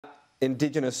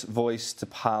Indigenous Voice to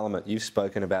Parliament, you've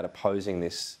spoken about opposing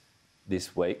this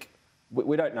week.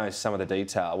 We don't know some of the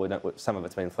detail. Some of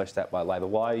it's been fleshed out by Labor.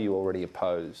 Why are you already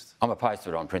opposed? I'm opposed to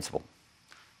it on principle.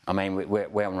 I mean,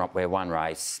 we're one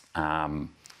race.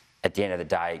 At the end of the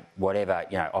day, whatever,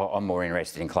 I'm more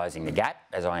interested in closing the gap,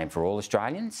 as I am for all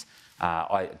Australians.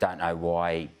 I don't know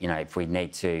why, if we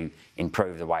need to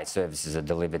improve the way services are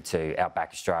delivered to Outback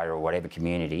Australia or whatever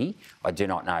community, I do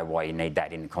not know why you need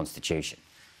that in the Constitution.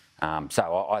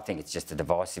 So I think it's just a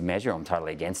divisive measure. I'm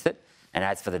totally against it. And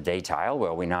as for the detail,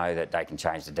 well, we know that they can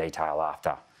change the detail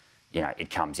after, it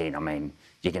comes in. I mean,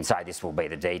 you can say this will be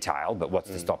the detail, but what's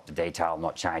to stop the detail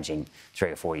not changing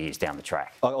 3 or 4 years down the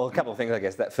track? Well, a couple of things, I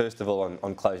guess. That first of all,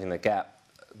 on closing the gap,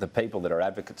 the people that are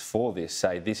advocates for this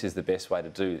say this is the best way to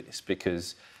do this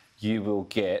because you will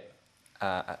get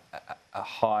a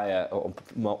higher or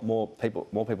more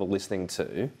people listening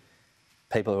to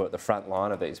people who are at the front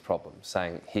line of these problems,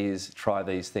 saying, try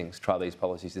these things, try these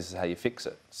policies, this is how you fix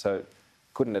it. So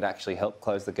couldn't it actually help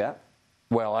close the gap?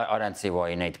 Well, I don't see why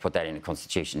you need to put that in the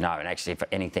Constitution, no. And actually, if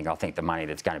anything, I think the money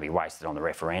that's going to be wasted on the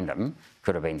referendum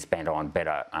could have been spent on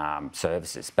better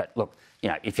services. But look,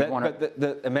 if you want to... But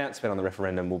the amount spent on the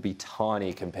referendum will be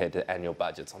tiny compared to annual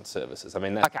budgets on services. I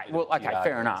mean, that's... OK,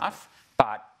 fair enough.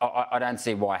 But I don't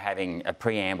see why having a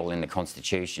preamble in the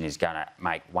Constitution is going to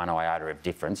make one iota of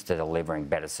difference to delivering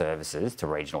better services to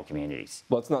regional communities.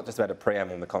 Well, it's not just about a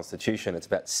preamble in the Constitution, it's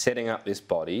about setting up this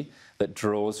body that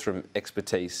draws from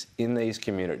expertise in these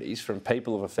communities, from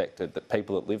people who've affected,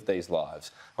 people that live these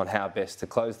lives, on how best to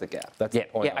close the gap. That's the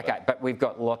point of it. OK, but we've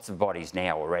got lots of bodies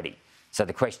now already. So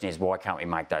the question is, why can't we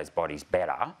make those bodies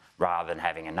better rather than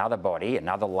having another body,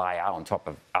 another layer on top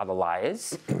of other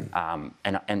layers? Look,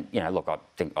 I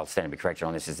think I'll stand to be corrected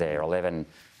on this. Is there 11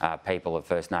 people of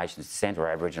First Nations descent or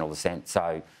Aboriginal descent?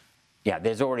 So,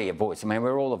 there's already a voice. I mean,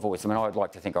 we're all a voice. I mean, I'd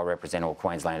like to think I represent all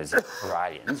Queenslanders and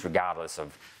Australians, regardless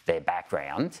of their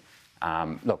background.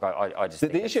 Look, I just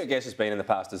think... The issue, I guess, has been in the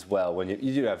past as well, when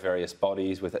you do have various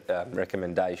bodies with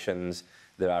recommendations.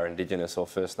 There are Indigenous or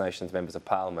First Nations members of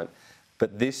Parliament.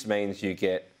 But this means you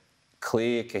get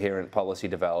clear, coherent policy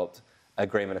developed,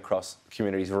 agreement across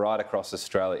communities right across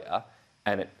Australia,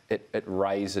 and it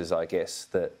raises, I guess,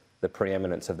 the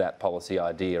preeminence of that policy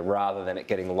idea rather than it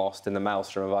getting lost in the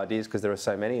maelstrom of ideas because there are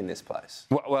so many in this place.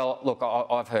 Well, look,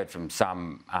 I've heard from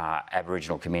some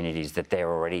Aboriginal communities that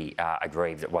they're already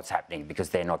aggrieved at what's happening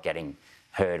because they're not getting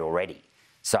heard already.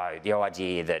 So the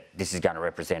idea that this is going to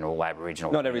represent all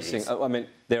Aboriginal not every single. I mean,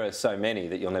 there are so many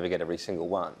that you'll never get every single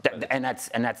one. And that's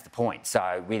the point.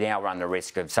 So we now run the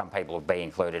risk of some people will be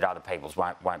included, other people's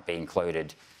won't be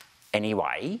included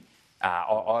anyway.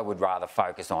 I would rather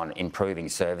focus on improving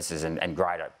services and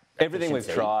greater everything efficiency.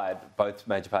 We've tried, both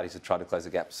major parties have tried to close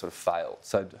the gap, sort of failed.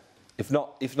 So if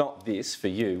not this for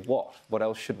you, what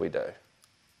else should we do?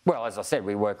 Well, as I said,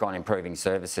 we work on improving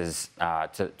services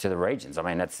to the regions. I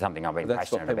mean, that's something I've been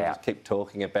passionate about. That's what people just keep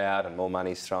talking about, and more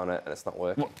money's thrown at it, and it's not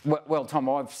working. Well, Tom,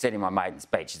 I've said in my maiden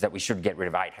speech is that we should get rid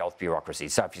of 8 health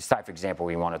bureaucracies. So if you say, for example,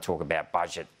 we want to talk about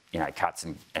budget, cuts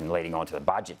and leading on to the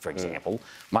budget, for example,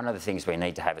 one of the things we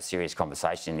need to have a serious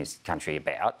conversation in this country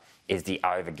about is the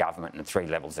over-government and the 3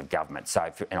 levels of government.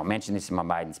 So, and I mentioned this in my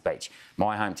maiden speech,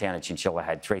 my hometown of Chinchilla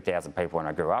had 3,000 people when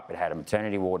I grew up. It had a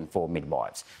maternity ward and 4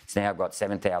 midwives. It's now got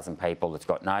 7,000 people that's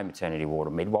got no maternity ward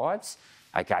or midwives,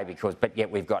 okay, but yet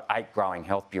we've got 8 growing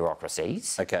health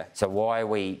bureaucracies. Okay. So why are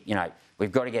we,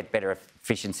 we've got to get better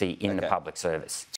efficiency in the public service.